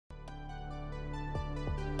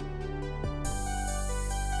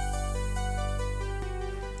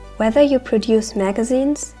Whether you produce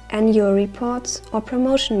magazines, annual reports or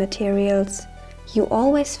promotion materials, you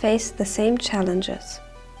always face the same challenges.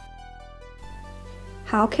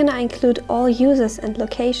 How can I include all users and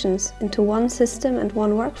locations into one system and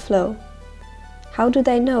one workflow? How do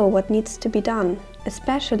they know what needs to be done,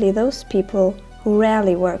 especially those people who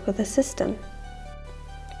rarely work with the system?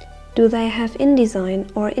 Do they have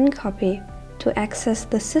InDesign or InCopy to access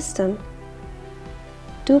the system?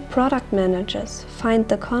 Do product managers find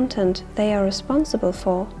the content they are responsible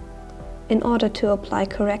for in order to apply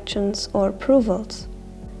corrections or approvals?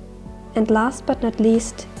 And last but not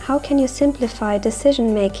least, how can you simplify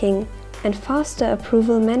decision-making and faster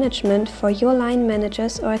approval management for your line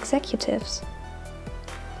managers or executives?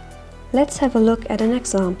 Let's have a look at an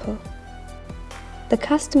example. The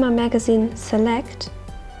customer magazine Select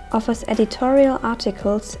offers editorial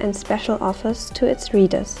articles and special offers to its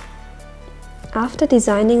readers. After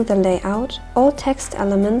designing the layout, all text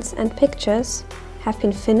elements and pictures have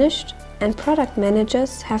been finished and product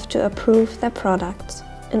managers have to approve their products.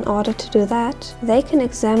 In order to do that, they can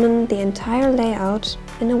examine the entire layout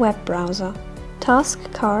in a web browser. Task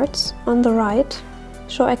cards on the right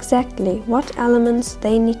show exactly what elements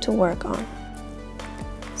they need to work on.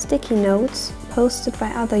 Sticky notes posted by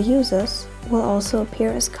other users will also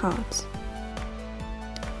appear as cards.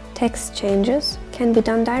 Text changes can be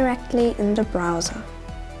done directly in the browser.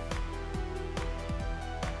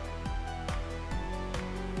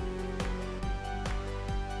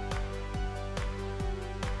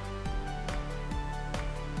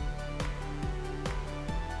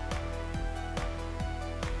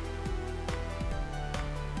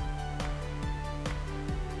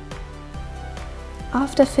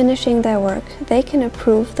 After finishing their work, they can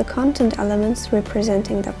approve the content elements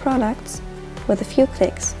representing their products with a few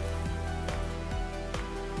clicks.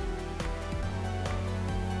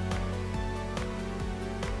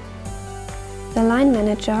 The line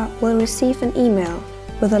manager will receive an email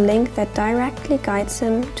with a link that directly guides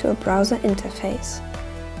him to a browser interface.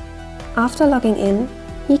 After logging in,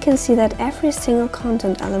 he can see that every single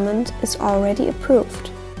content element is already approved.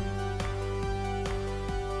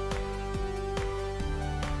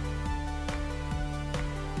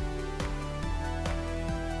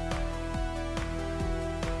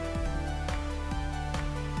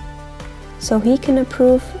 So he can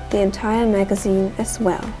approve the entire magazine as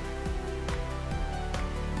well.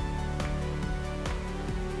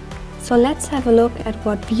 So let's have a look at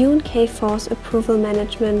what vjoon K4's approval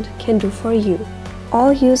management can do for you.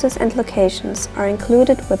 All users and locations are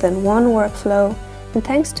included within one workflow, and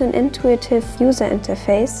thanks to an intuitive user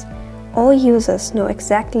interface, all users know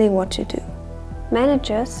exactly what to do.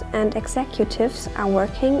 Managers and executives are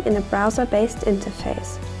working in a browser-based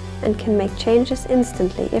interface and can make changes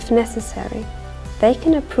instantly if necessary. They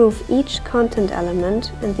can approve each content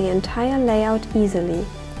element and the entire layout easily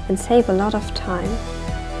and save a lot of time.